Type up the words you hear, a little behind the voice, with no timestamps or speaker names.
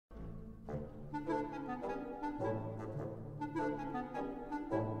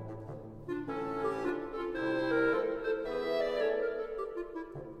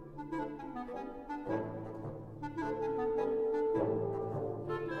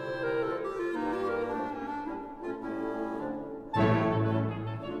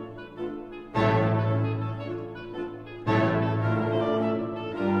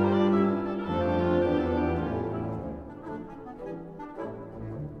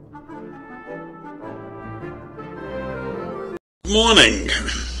Morning.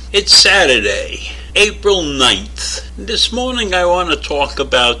 It's Saturday, April 9th. This morning I want to talk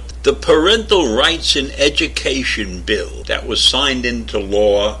about the Parental Rights in Education bill that was signed into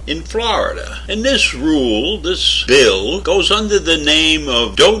law in Florida. And this bill, goes under the name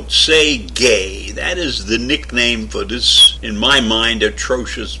of Don't Say Gay. That is the nickname for this, in my mind,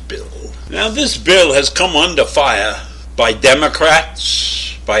 atrocious bill. Now, this bill has come under fire by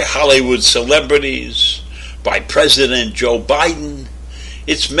Democrats, by Hollywood celebrities, by President Joe Biden.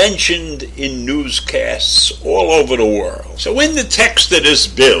 It's mentioned in newscasts all over the world. So in the text of this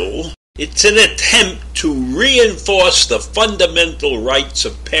bill, it's an attempt to reinforce the fundamental rights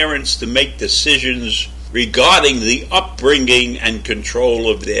of parents to make decisions regarding the upbringing and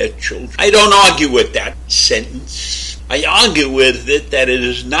control of their children. I don't argue with that sentence. I argue with it that it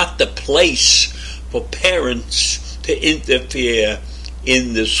is not the place for parents to interfere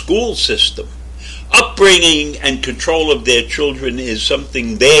in the school system. Upbringing and control of their children is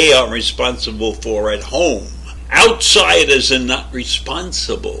something they are responsible for at home. Outsiders are not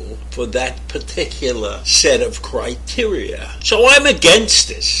responsible for that particular set of criteria. So I'm against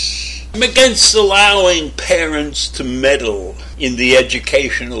this. I'm against allowing parents to meddle in the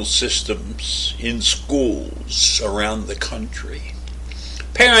educational systems in schools around the country.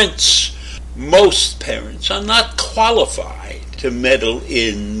 Most parents are not qualified to meddle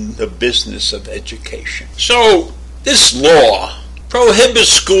in the business of education. So this law prohibits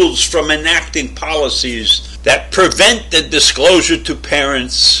schools from enacting policies that prevent the disclosure to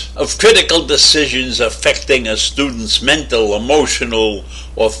parents of critical decisions affecting a student's mental, emotional,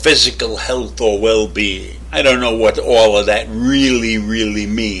 or physical health or well-being. I don't know what all of that really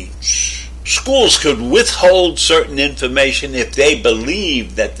means. Schools could withhold certain information if they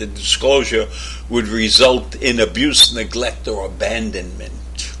believe that the disclosure would result in abuse, neglect, or abandonment.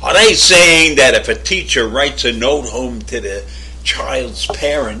 Are they saying that if a teacher writes a note home to the child's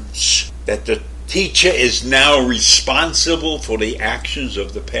parents, that the teacher is now responsible for the actions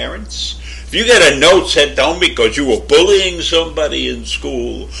of the parents? If you get a note sent home because you were bullying somebody in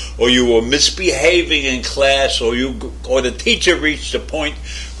school, or you were misbehaving in class, or the teacher reached a point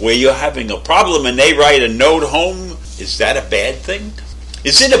where you're having a problem and they write a note home, is that a bad thing?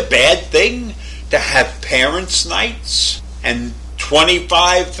 Is it a bad thing to have parents' nights and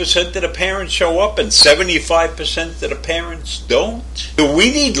 25% of the parents show up and 75% of the parents don't? Do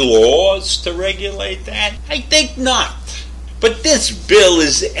we need laws to regulate that? I think not. But this bill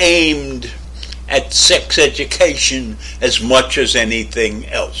is aimed at sex education as much as anything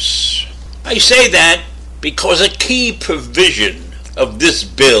else. I say that because a key provision of this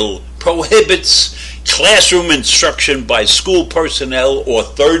bill prohibits classroom instruction by school personnel or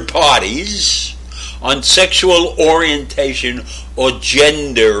third parties on sexual orientation or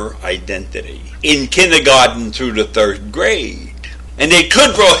gender identity in kindergarten through the third grade. And they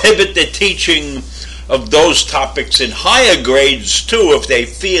could prohibit the teaching of those topics in higher grades too if they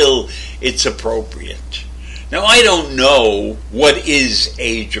feel it's appropriate. Now, I don't know what is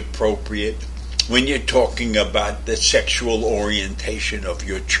age appropriate when you're talking about the sexual orientation of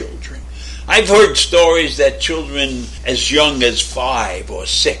your children. I've heard stories that children as young as 5 or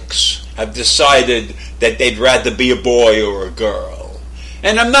 6 have decided that they'd rather be a boy or a girl.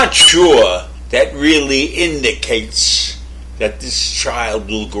 And I'm not sure that really indicates that this child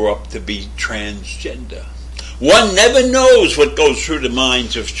will grow up to be transgender. One never knows what goes through the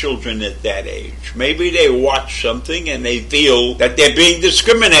minds of children at that age. Maybe they watch something and they feel that they're being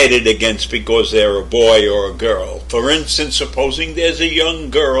discriminated against because they're a boy or a girl. For instance, supposing there's a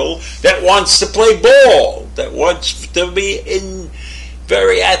young girl that wants to play ball, that wants to be in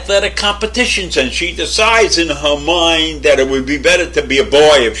very athletic competitions, and she decides in her mind that it would be better to be a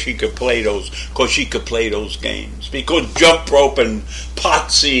boy if she could play those, because she could play those games. Because jump rope and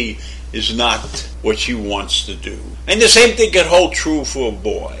potsy is not what she wants to do. And the same thing can hold true for a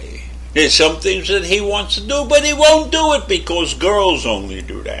boy. There's some things that he wants to do, but he won't do it because girls only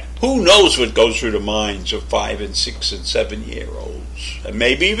do that. Who knows what goes through the minds of 5 and 6 and 7-year-olds, and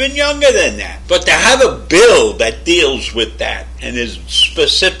maybe even younger than that. But to have a bill that deals with that and is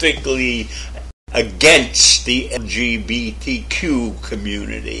specifically against the LGBTQ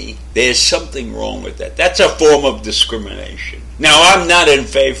community, there's something wrong with that. That's a form of discrimination. Now, I'm not in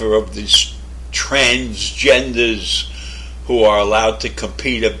favor of these transgenders who are allowed to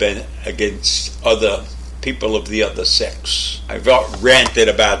compete against other people of the other sex. I've ranted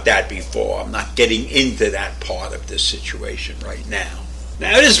about that before. I'm not getting into that part of this situation right now.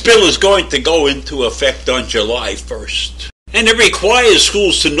 Now, this bill is going to go into effect on July 1st. And it requires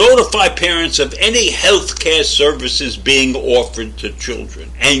schools to notify parents of any health care services being offered to children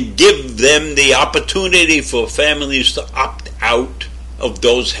and give them the opportunity for families to opt out out of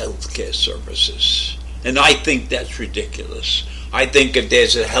those healthcare services. And I think that's ridiculous. I think if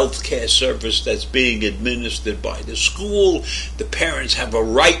there's a healthcare service that's being administered by the school, the parents have a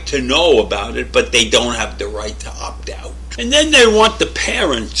right to know about it, but they don't have the right to opt out. And then they want the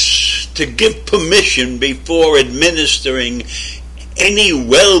parents to give permission before administering any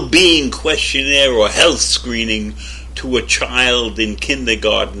well-being questionnaire or health screening to a child in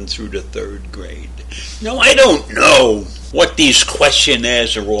kindergarten through the 3rd grade. Now, I don't know what these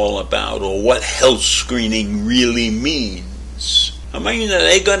questionnaires are all about or what health screening really means. I mean, are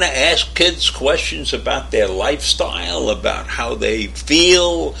they going to ask kids questions about their lifestyle, about how they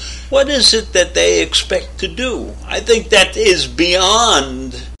feel? What is it that they expect to do? I think that is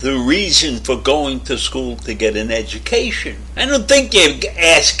beyond the reason for going to school to get an education. I don't think you're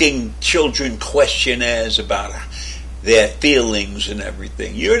asking children questionnaires about their feelings and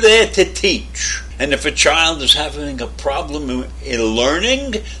everything. You're there to teach. And if a child is having a problem in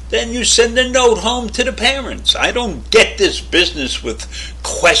learning, then you send a note home to the parents. I don't get this business with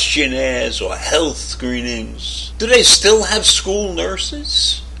questionnaires or health screenings. Do they still have school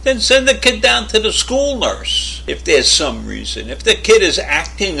nurses? Then send the kid down to the school nurse if there's some reason. If the kid is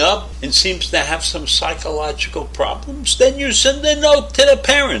acting up and seems to have some psychological problems, then you send a note to the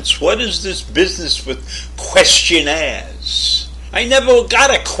parents. What is this business with questionnaires? I never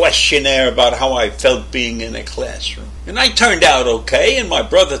got a questionnaire about how I felt being in a classroom. And I turned out okay, and my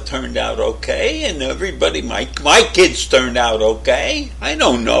brother turned out okay, and everybody, my kids turned out okay. I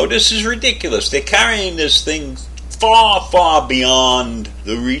don't know. This is ridiculous. They're carrying this thing far, far beyond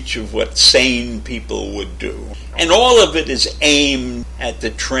the reach of what sane people would do. And all of it is aimed at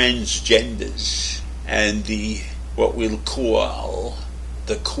the transgenders and the, what we'll call,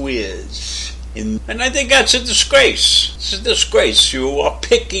 the queers. And I think that's a disgrace. It's a disgrace. You are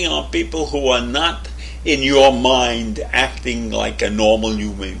picking on people who are not, in your mind, acting like a normal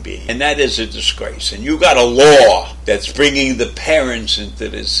human being. And that is a disgrace. And you got a law that's bringing the parents into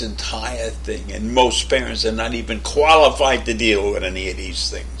this entire thing. And most parents are not even qualified to deal with any of these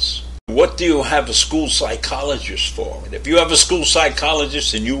things. What do you have a school psychologist for? If you have a school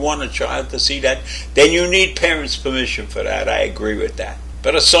psychologist and you want a child to see that, then you need parents' permission for that. I agree with that.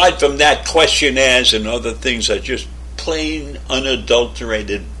 But aside from that, questionnaires and other things are just plain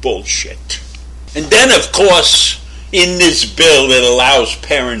unadulterated bullshit. And then, of course, in this bill it allows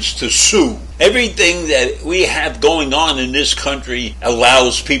parents to sue. Everything that we have going on in this country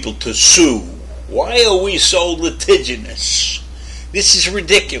allows people to sue. Why are we so litigious? This is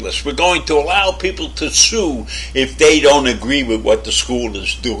ridiculous. We're going to allow people to sue if they don't agree with what the school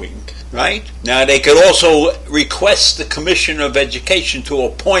is doing. Right? Now, they could also request the Commissioner of Education to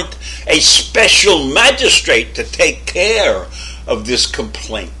appoint a special magistrate to take care of this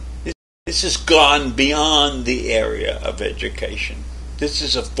complaint. This has gone beyond the area of education. This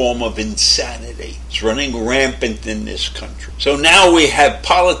is a form of insanity. It's running rampant in this country. So now we have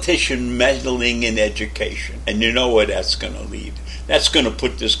politicians meddling in education. And you know where that's going to lead. That's going to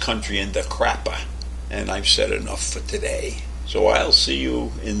put this country in the crapper. And I've said enough for today. So I'll see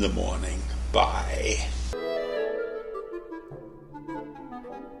you in the morning. Bye.